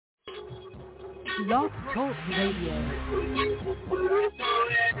Blog Talk Radio.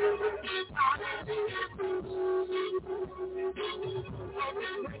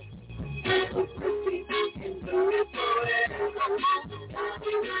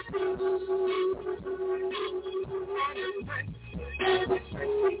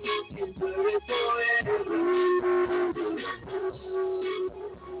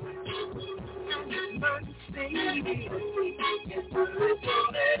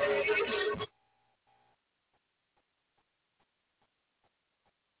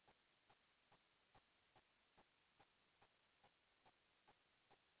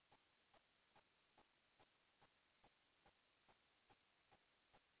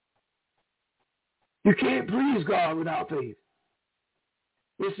 You can't please God without faith.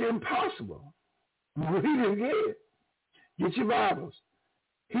 It's impossible. Read it again. Get your Bibles.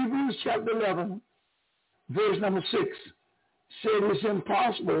 Hebrews chapter 11, verse number 6 said it's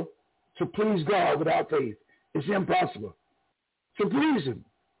impossible to please God without faith. It's impossible to please him.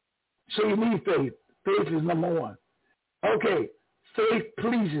 So you need faith. Faith is number one. Okay, faith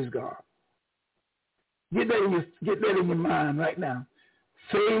pleases God. Get that in your mind right now.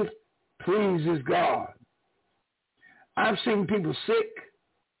 Faith pleases God. I've seen people sick,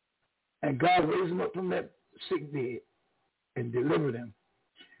 and God raised them up from that sick bed and delivered them.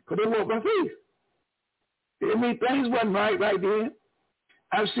 Because they walked by faith. I mean, things wasn't right then.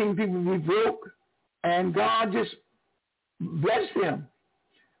 I've seen people be broke, and God just blessed them.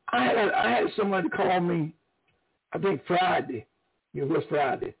 I had somebody call me, I think Friday. It was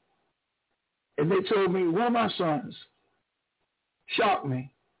Friday. And they told me, one of my sons shocked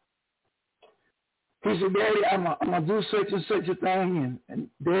me. He said, Daddy, I'm going to do such and such a thing, and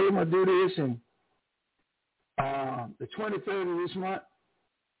Daddy, I'm going to do this, and the 23rd of this month,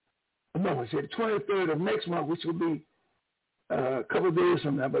 no, I said the 23rd of next month, which will be a couple of days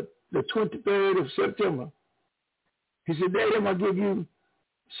from now, but the 23rd of September, he said, Daddy, I'm going to give you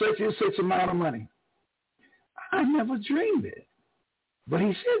such and such amount of money. I never dreamed it, but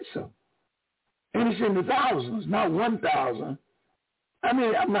he said so. And it's in the thousands, not 1,000. I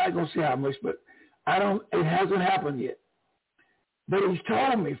mean, I'm not going to say how much, but it hasn't happened yet. But he's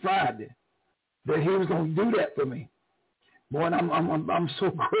told me Friday that he was going to do that for me. Boy, and I'm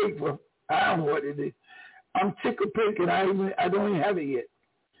so grateful. I don't know what to do. I'm tickled pink, and I don't even have it yet.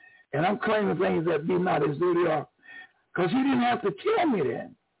 And I'm claiming things that be not as though they are. Because he didn't have to tell me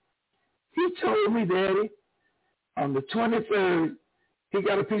that. He told me, Daddy, on the 23rd, he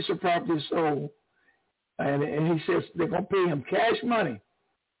got a piece of property sold. And he says they're going to pay him cash money.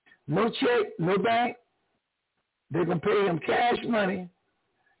 No check, no bank. They're going to pay him cash money.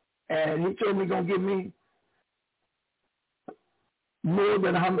 And he told me he's going to give me more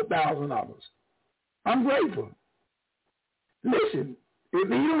than $100,000. I'm grateful. Listen, you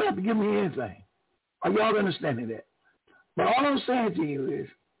don't have to give me anything. Are y'all understanding that? But all I'm saying to you is,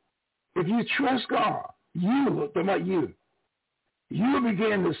 if you trust God, you'll begin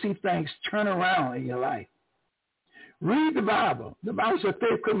to see things turn around in your life. Read the Bible. The Bible says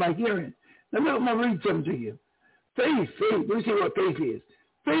faith comes by hearing. Now let me read something to you. Faith. Let me see what faith is.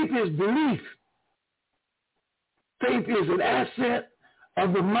 Faith is belief. Faith is an asset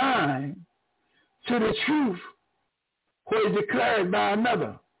of the mind to the truth what is declared by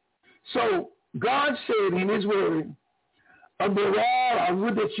another. So God said in his word, above all, I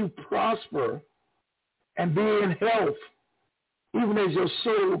would that you prosper and be in health, even as your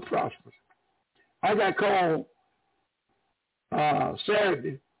soul prospers. I got called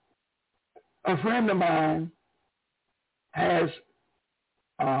Saturday. A friend of mine has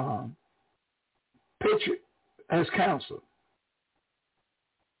cancer.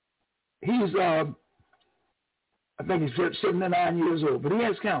 He's I think he's 79 years old, but he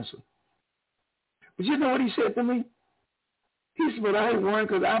has cancer. But you know what he said to me? He said, "But I ain't worried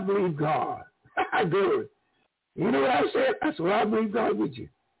because I believe God." I do. You know what I said? I said, "Well, I believe God with you."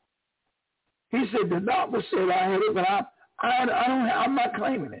 He said, "The doctor said I had it, but I'm not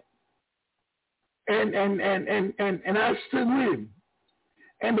claiming it." And I stood with him.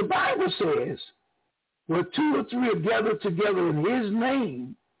 And the Bible says, where two or three are gathered together in his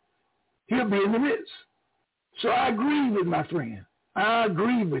name, he'll be in the midst. So I agree with my friend. I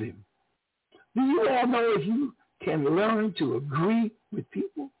agree with him. Do you all know if you can learn to agree with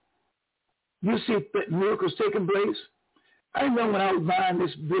people, you see miracles taking place? I remember when I was buying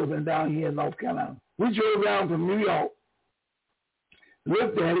this building down here in North Carolina. We drove down from New York,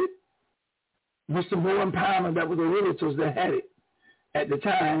 looked at it. Mr. Moore and Palmer, that were the realtors that had it at the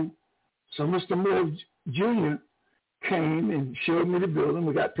time. So Mr. Moore Jr. came and showed me the building.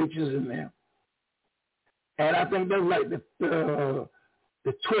 We got pictures in there. And I think that was like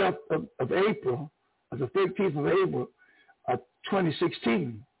the 12th of April, or the 13th of April of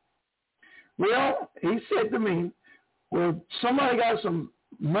 2016. Well, he said to me, well, somebody got some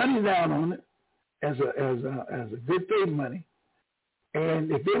money down on it as a good faith money,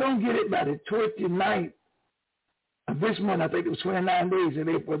 and if they don't get it by the 29th of this month, I think it was 29 days in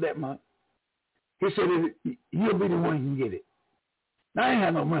April of that month, he said, you'll be the one who can get it. Now, I didn't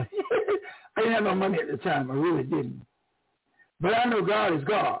have no money. I didn't have no money at the time. I really didn't. But I know God is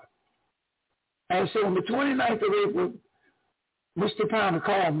God. And so on the 29th of April, Mr. Pounder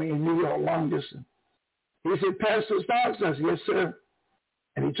called me in New York, long distance. He said, Pastor Stokes? I said, yes, sir.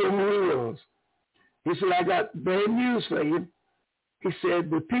 And he told me who he was. He said, I got bad news for you. He said,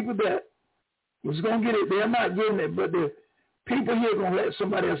 the people that was going to get it, they're not getting it, but the people here are going to let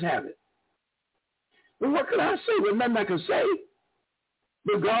somebody else have it. Well, what could I say? There's nothing I can say.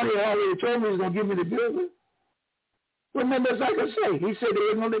 But God had already told me he was going to give me the building. Well, nothing else I can say. He said they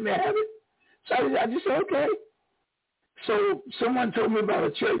weren't going to let me have it. So I just said, okay. So someone told me about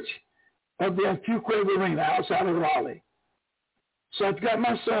a church up there in Fuquay Arena outside of Raleigh. So I got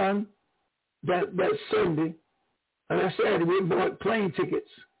my son that Sunday, and I said we bought plane tickets.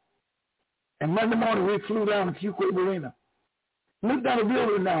 And Monday morning we flew down to Fuquay Arena. Looked down the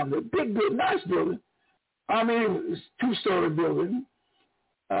building down, the big building, nice building. I mean, it was a 2-story building.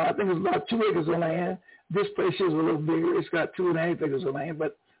 I think it was about 2 acres of land. This place is a little bigger. It's got 2.5 acres of land,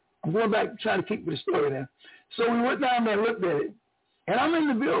 but I'm going back trying to keep the story there. So we went down there and looked at it. And I'm in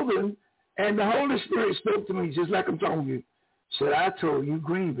the building, and the Holy Spirit spoke to me just like I'm talking to you. Said, I told you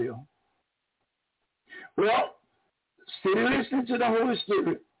Greenville. Well, still listening to the Holy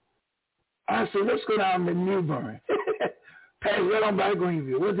Spirit, I said, let's go down to New Bern. Pass right on by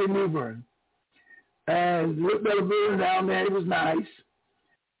Greenville. Went to New Bern. And looked at the building down there. It was nice.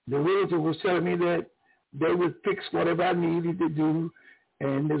 The realtor was telling me that they would fix whatever I needed to do,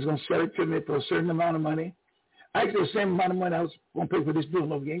 and they was going to sell it to me for a certain amount of money. Actually, the same amount of money I was going to pay for this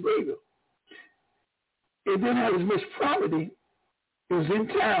building over here in Greenville. It didn't have as much property. It was in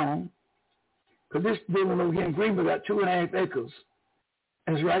town, because this building over here in Greenville got 2.5 acres.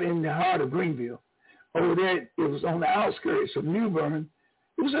 And it's right in the heart of Greenville. Over there, it was on the outskirts of New Bern.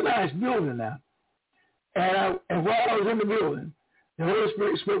 It was a nice building now. And while I was in the building, the Holy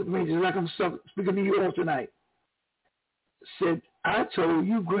Spirit spoke to me just like I'm speaking to you all tonight. Said, I told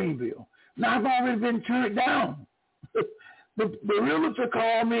you Greenville. Now, I've already been turned down. The realtor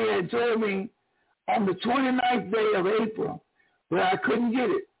called me and told me on the 29th day of April that I couldn't get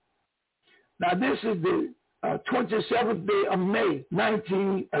it. Now, this is the 27th day of May,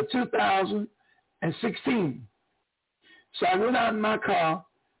 2016. So I went out in my car.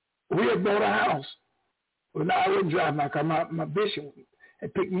 We had bought a house. Well, no, I wouldn't drive my car. My bishop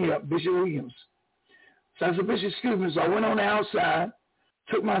had picked me up, Bishop Williams. So I said, Bishop, excuse me. So I went on the outside,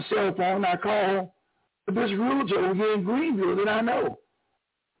 took my cell phone, and I called the Bishop realtor over here in Greenville that I know.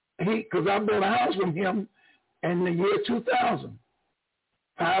 Because I bought a house from him in the year 2000.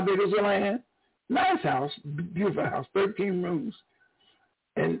 5 acres of land, nice house, beautiful house, 13 rooms.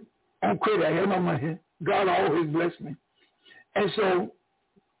 And on credit, I had no money. God always blessed me. And so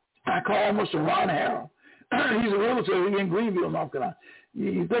I called Mr. Ron Harrell. He's a realtor in Greenville, North Carolina.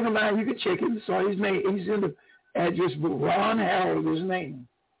 You think about it, you can check him. So his name, he's in the address book. Ron Harrell is his name.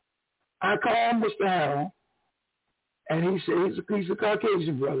 I called Mr. Harrell, and he said he's a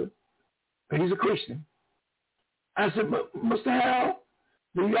Caucasian brother, but he's a Christian. I said, Mr. Harrell,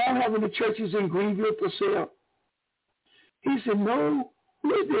 do y'all have any churches in Greenville for sale? He said, no.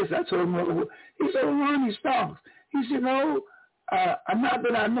 Look at this. I told him, he said, Ronnie Stokes. He said, no, not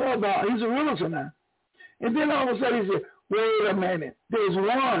that I know about. He's a realtor now. And then all of a sudden he said, wait a minute. There's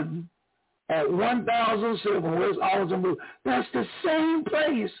one at 1007 West Arlington Blue. That's the same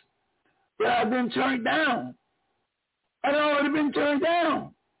place that I've been turned down. I'd already been turned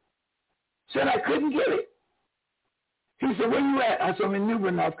down. Said I couldn't get it. He said, where you at? I said, I'm in New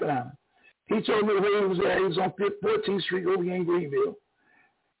Bern, North Carolina. He told me where he was at. He was on 14th Street over here in Greenville.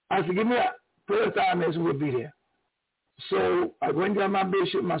 I said, give me a 45 minutes and we'll be there. So I went and got my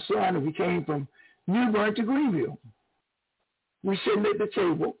bishop, my son, and we came from New Bern to Greenville. We sitting at the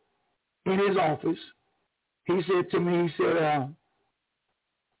table in his office. He said to me, he said,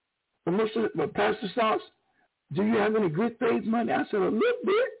 Pastor Stokes, do you have any good faith money? I said, a little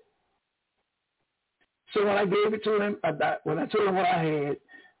bit. So when I gave it to him, when I told him what I had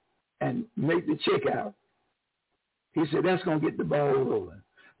and made the check out, he said, that's going to get the ball rolling.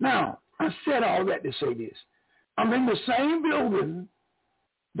 Now, I said all that to say this. I'm in the same building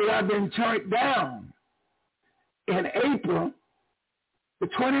that I've been turned down in April the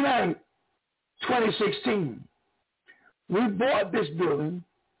 29th, 2016. We bought this building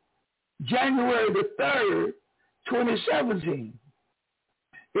January the 3rd, 2017.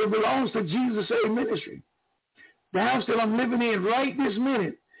 It belongs to Jesus A Ministry. The house that I'm living in right this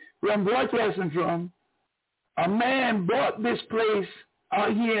minute, where I'm broadcasting from, a man bought this place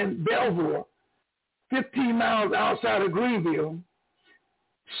out here in Belvoir, 15 miles outside of Greenville,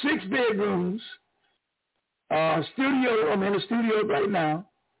 6 bedrooms, studio, I'm in a studio right now,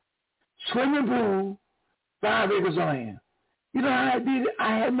 swimming pool, 5 acres of land. You know how I did it?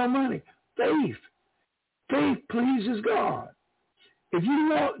 I had no money. Faith. Faith pleases God. If you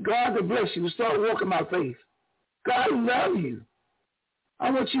want God to bless you, start walking by faith. God loves you. I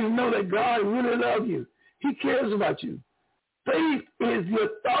want you to know that God really loves you. He cares about you. Faith is the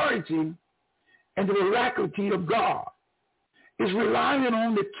authority and the oracularity of God. It's relying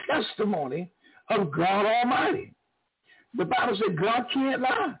on the testimony of God Almighty. The Bible says God can't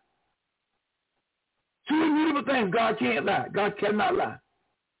lie. Two immutable things: God can't lie. God cannot lie.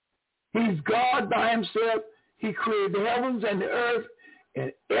 He's God by himself. He created the heavens and the earth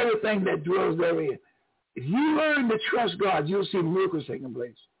and everything that dwells therein. If you learn to trust God, you'll see miracles taking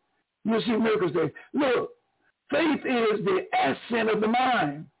place. You'll see miracles taking place. Look, faith is the assent of the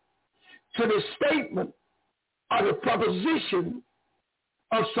mind to the statement or the proposition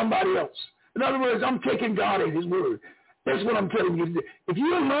of somebody else. In other words, I'm taking God at his word. That's what I'm telling you to do. If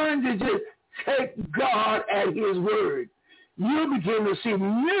you learn to just take God at his word, you'll begin to see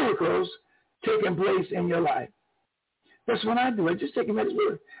miracles taking place in your life. That's what I do. I just take him at his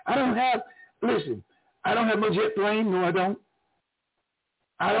word. I don't have no jet plane. No, I don't.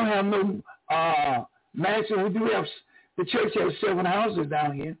 I don't have no mansion. We do have, the church has 7 houses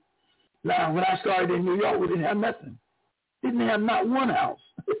down here. Now, when I started in New York, we didn't have nothing. Didn't have not one house.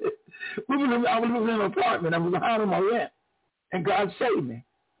 I was living in an apartment. I was behind on my rent. And God saved me.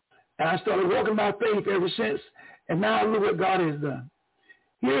 And I started walking by faith ever since. And now look what God has done.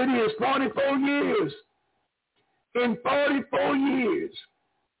 Here it is, 44 years. In 44 years,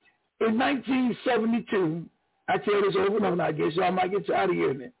 in 1972, I tell this over and over, I guess y'all might get tired of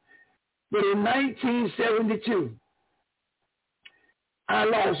hearing it. But in 1972, I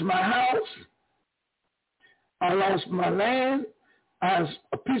lost my house. I lost my land. I had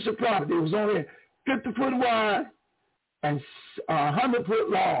a piece of property. It was only 50 foot wide and 100 foot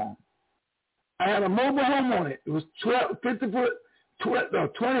long. I had a mobile home on it. It was 20 foot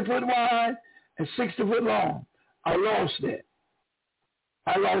wide and 60 foot long. I lost that.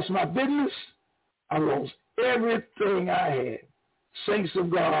 I lost my business. I lost everything I had. Saints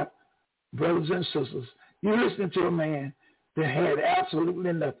of God, brothers and sisters, you're listening to a man that had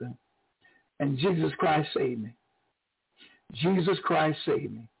absolutely nothing. And Jesus Christ saved me. Jesus Christ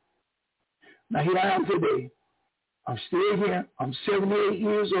saved me. Now here I am today. I'm still here. I'm 78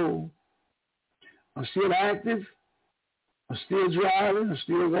 years old. I'm still active. I'm still driving. I'm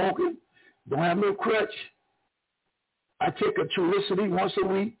still walking. Don't have no crutch. I take a Trulicity once a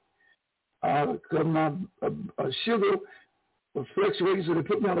week because my sugar fluctuates, so they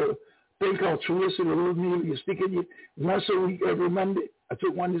put me on a thing called Trulicity, a little needle. You stick it once a week every Monday. I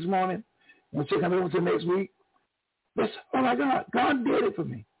took one this morning. I'm going to take another one till next week. That's all I got. God did it for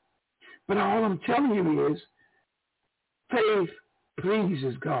me. But all I'm telling you is faith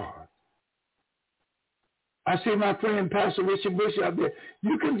pleases God. I see my friend Pastor Richard Bush out there.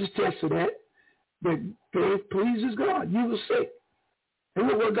 You can just test to that. But faith pleases God. You were sick. And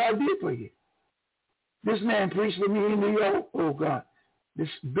look what God did for you. This man preached for me in New York. Oh, God. This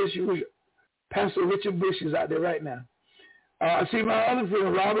Bishop, Pastor Richard Bush is out there right now. I see my other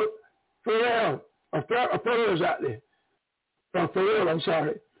friend, Robert Farrell. Farrell's out there. Farrell, I'm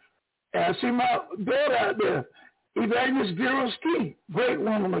sorry. And I see my daughter out there, Evangelist Vera Ski, great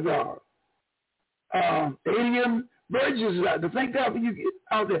woman of God. A.M. Burgess is out there. Thank God for you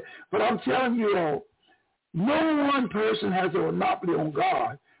out there. But I'm telling you all, no one person has a monopoly on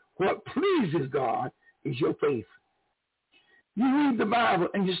God. What pleases God is your faith. You read the Bible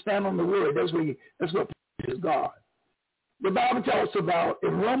and you stand on the word. That's what pleases God. The Bible talks about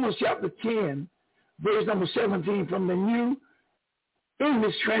in Romans chapter 10, verse number 17 from the New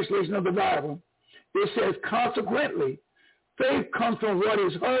English translation of the Bible. It says, consequently, faith comes from what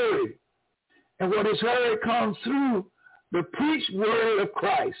is heard. And what is heard comes through the preached word of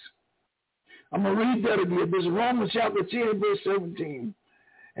Christ. I'm going to read that again. This is Romans chapter 10, verse 17.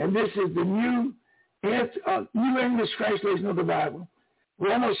 And this is the New English translation of the Bible.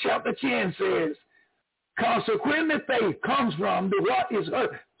 Romans chapter 10 says, consequently, faith comes from the what is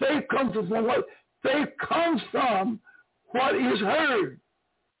heard. Faith comes from what? Faith comes from what is heard.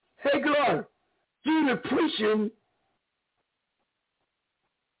 Hey, God, through the preaching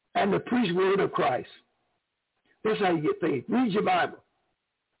and the preached word of Christ. That's how you get faith. Read your Bible.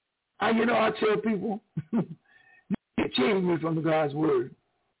 I tell people, you can't change me from God's word.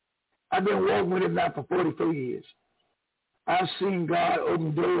 I've been walking with him now for 43 years. I've seen God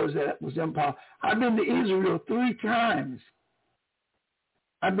open doors that was impossible. I've been to Israel 3 times.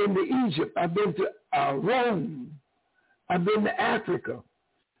 I've been to Egypt. I've been to Rome. I've been to Africa.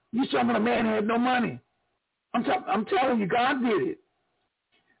 You talking about a man who had no money. I'm telling you, God did it.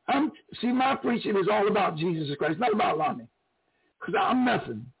 See, my preaching is all about Jesus Christ, not about Lonnie. Because I'm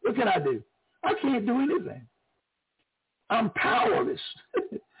nothing. What can I do? I can't do anything. I'm powerless.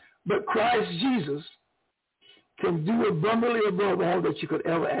 But Christ Jesus can do abundantly above all that you could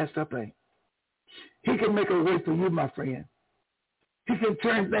ever ask or think. He can make a way for you, my friend. He can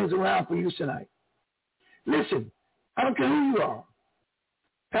turn things around for you tonight. Listen, I don't care who you are.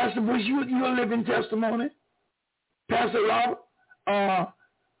 Pastor Bush, you're a living testimony. Pastor Robert,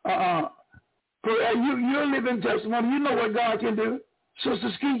 you're a living testimony. You know what God can do. Sister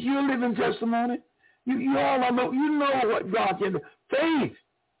Skeet, you're a living testimony. You all know. You know what God can do. Faith.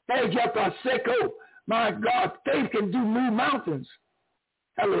 My God, faith can move mountains.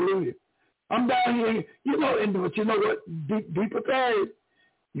 Hallelujah. I'm down here, but you know what? Be prepared.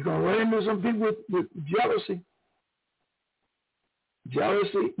 You're going to run into some people with jealousy.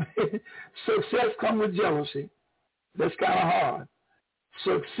 Jealousy. Success comes with jealousy. That's kind of hard.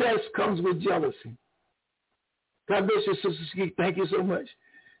 Success comes with jealousy. God bless you, Sister Skeet. Thank you so much.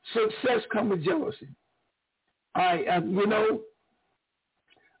 Success comes with jealousy. A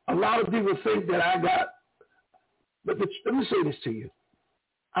lot of people think that I got, but let me say this to you.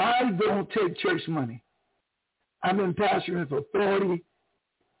 I don't take church money. I've been pastoring for 40,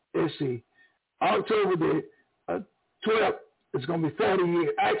 October the 12th, it's going to be 40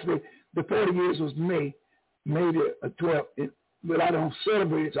 years. Actually, the 40 years was May the 12th, but I don't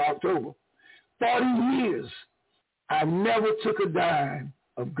celebrate it till October. 40 years, I never took a dime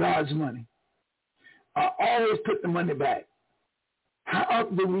of God's money. I always put the money back. How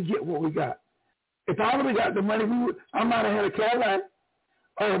did we get what we got? If I would have got the money, I might have had a Cadillac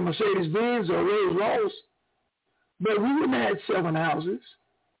or a Mercedes-Benz or a Rolls-Royce, but we wouldn't have had 7 houses.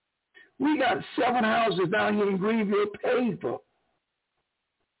 We got 7 houses down here in Greenville paid for.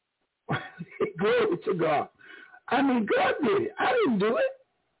 Glory to God. I mean, God did it. I didn't do it.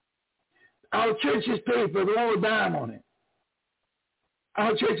 Our church is paid for. There's only a dime on it.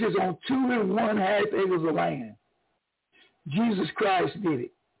 Our church is on 2 1/2 acres of land. Jesus Christ did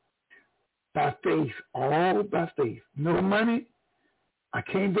it. By faith, all by faith. No money. I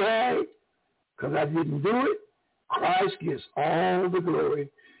can't brag because I didn't do it. Christ gets all the glory.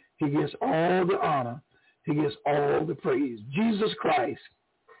 He gets all the honor. He gets all the praise. Jesus Christ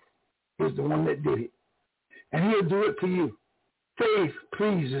is the one that did it. And he'll do it for you. Faith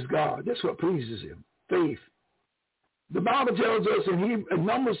pleases God. That's what pleases him. Faith. The Bible tells us in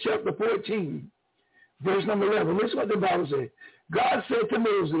Numbers chapter 14, verse number 11. Listen what the Bible says. God said to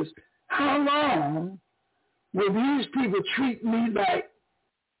Moses, how long will these people treat me like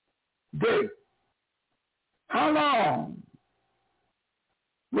dirt? How long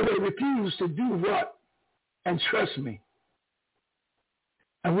will they refuse to do what and trust me?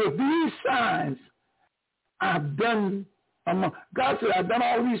 And with these signs I've done, God said, I've done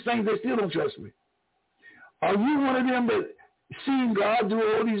all these things, they still don't trust me. Are you one of them that seen God do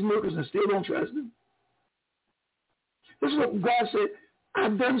all these miracles and still don't trust him? This is what God said.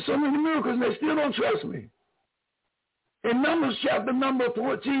 I've done so many miracles and they still don't trust me. In Numbers chapter number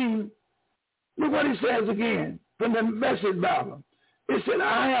 14, look what he says again from the Message Bible. It said,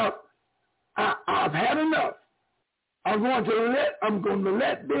 I've had enough. I'm going to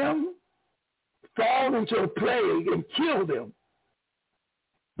let them fall into a plague and kill them.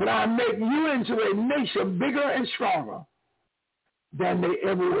 But I'll make you into a nation bigger and stronger than they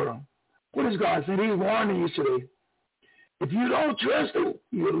ever were. What is God saying? He's warning you today. If you don't trust him,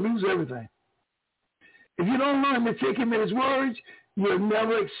 you'll lose everything. If you don't learn to take him at his words, you'll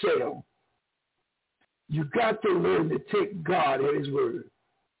never excel. You got to learn to take God at his word.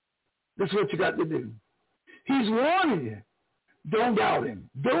 That's what you got to do. He's warning you. Don't doubt him.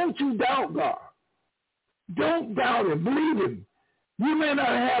 Don't you doubt God. Don't doubt him. Believe him. You may not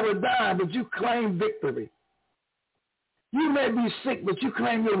have a dime, but you claim victory. You may be sick, but you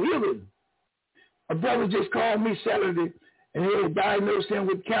claim your healing. A brother just called me Saturday, and he had diagnosed him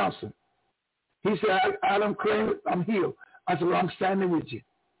with cancer. He said, I don't claim it. I'm healed. I said, well, I'm standing with you.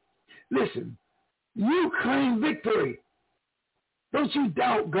 Listen, you claim victory. Don't you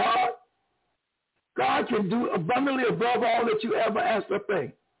doubt God. God can do abundantly above all that you ever asked or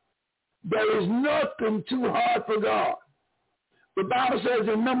think. There is nothing too hard for God. The Bible says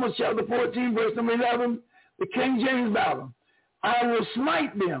in Numbers chapter 14, verse number 11, the King James Bible, I will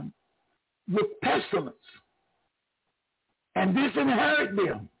smite them with pestilence and disinherit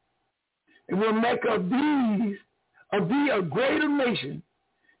them, and will make of thee a greater nation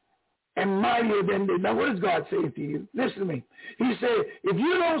and mightier than they. Now, what is God saying to you? Listen to me. He said, if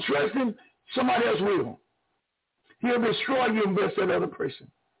you don't trust him, somebody else will. He'll destroy you and bless that other person.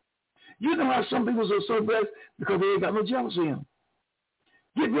 You know how some people are so blessed because they ain't got no jealousy in them.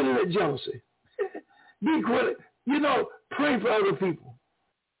 Get rid of that jealousy. Be quick. Pray for other people.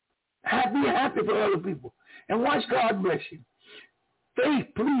 Be happy for other people. And watch God bless you. Faith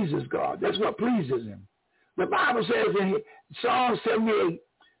pleases God. That's what pleases him. The Bible says in Psalm 78,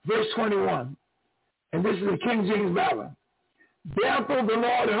 verse 21, and this is the King James Bible, therefore the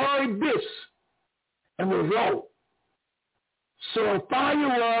Lord heard this and was wroth. So a fire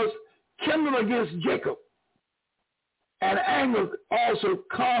was kindled against Jacob, and anger also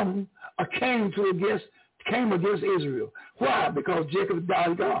came against Israel. Why? Because Jacob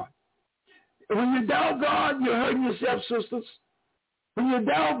doubted God. And when you doubt God, you're hurting yourself, sisters. When you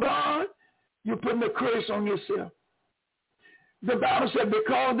doubt God, you're putting a curse on yourself. The Bible said,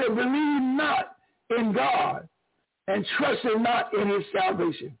 because they believe not in God and trusted not in his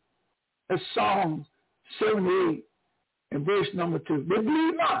salvation. That's Psalm 78 and verse number 2. They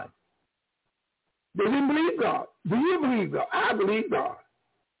believe not. They didn't believe God. Do you believe God? I believe God.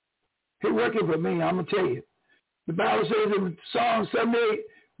 He's working for me, I'm going to tell you. The Bible says in Psalm 78,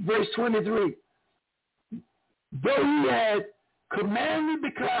 verse 23, though he had commanded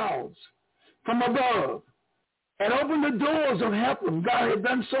the clouds from above and opened the doors of heaven, God had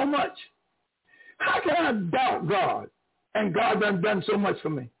done so much. How can I doubt God and God done so much for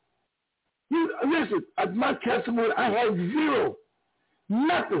me? Listen, my testimony, I had zero,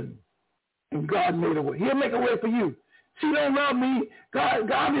 nothing, and God made a way. He'll make a way for you. See, don't love me.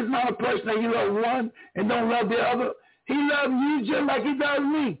 God is not a person that he loves one and don't love the other. He loves you just like he does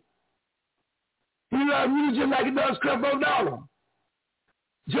me. He loves you just like he does Creflo Dollar.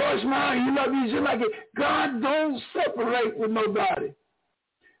 George Meyer, he loves you just like it. God don't separate with nobody.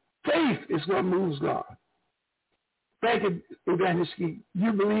 Faith is what moves God. Thank you, Evangelist Skeet.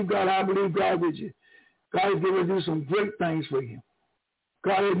 You believe God, I believe God with you. God is going to do some great things for you.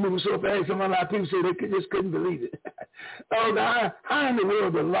 God is moving so fast, some of our people say they just couldn't believe it. Oh, God, how in the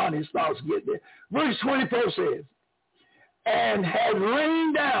world did Lonnie's thoughts get there? Verse 24 says, and had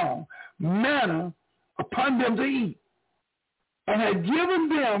rained down manna upon them to eat, and had given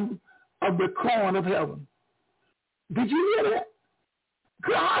them of the corn of heaven. Did you hear that?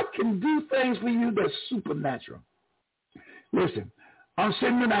 God can do things for you that's supernatural. Listen, I'm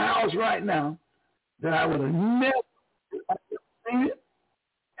sitting in the house right now that I would have never seen it,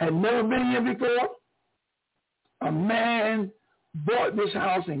 had never been here before. A man bought this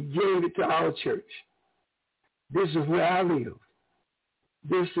house and gave it to our church. This is where I live.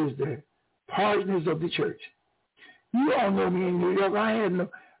 This is the partners of the church. You all know me in New York. I had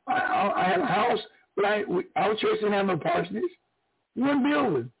a house, but our church didn't have no parsonage. One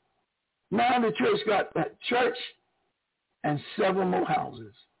building. Now the church got a church and several more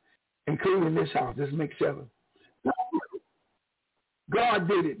houses, including this house. This makes 7. God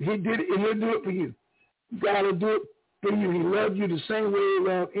did it. He did it, and he'll do it for you. God will do it for you. He loves you the same way he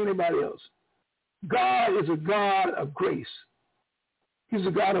loves anybody else. God is a God of grace. He's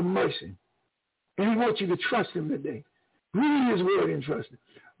a God of mercy. And he wants you to trust him today. Read his word and trust him.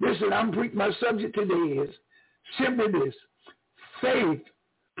 Listen, my subject today is simply this. Faith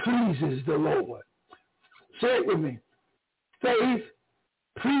pleases the Lord. Say it with me. Faith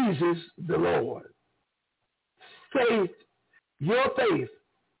pleases the Lord. Your faith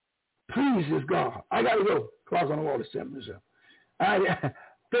pleases God. I got to go. Clock on the wall is 7 minutes up.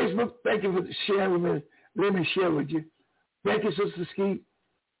 Facebook, thank you for sharing with me. Let me share with you. Thank you, Sister Skeet.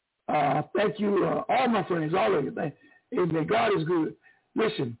 Thank you, all my friends, all of you. Amen. God is good.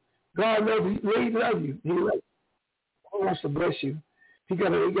 Listen, God loves you. He loves you. He wants to bless you. He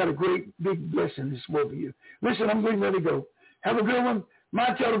got a great big blessing this morning for you. Listen, I'm getting ready to go. Have a good one.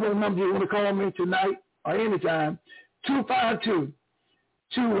 My telephone number, you want to call me tonight or anytime,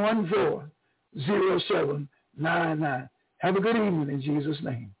 252-214-0799. Have a good evening in Jesus'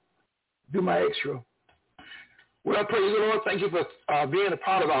 name. Do my extra. Well, praise the Lord. Thank you for being a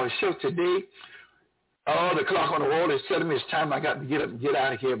part of our show today. Oh, the clock on the wall is telling me it's time I got to get up and get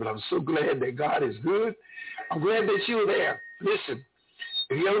out of here, but I'm so glad that God is good. I'm glad that you were there. Listen,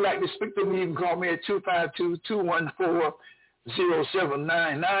 if you ever like to speak to me, you can call me at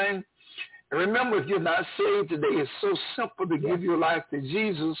 252-214-0799. And remember, if you're not saved today, it's so simple to give your life to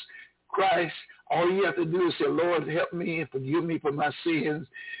Jesus Christ. All you have to do is say, Lord, help me and forgive me for my sins.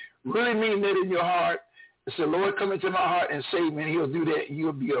 Really mean that in your heart. Say, Lord, come into my heart and save me, and he'll do that.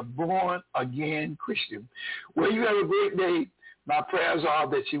 You'll be a born-again Christian. Well, you have a great day. My prayers are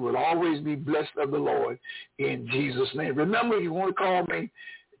that you will always be blessed of the Lord in Jesus' name. Remember, if you want to call me,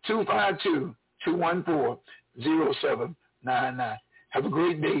 252-214-0799. Have a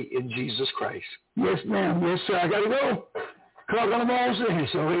great day in Jesus Christ. Yes, ma'am. Yes, sir. I got to go. Clock on the ball saying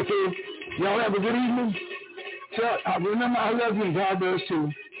so. Okay. Y'all have a good evening. So, remember, I love you, and God does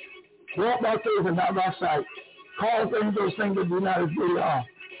too. Walk by faith and not by sight. Call things those things that do not as they are.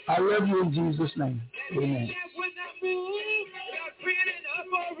 I love you in Jesus' name. Amen.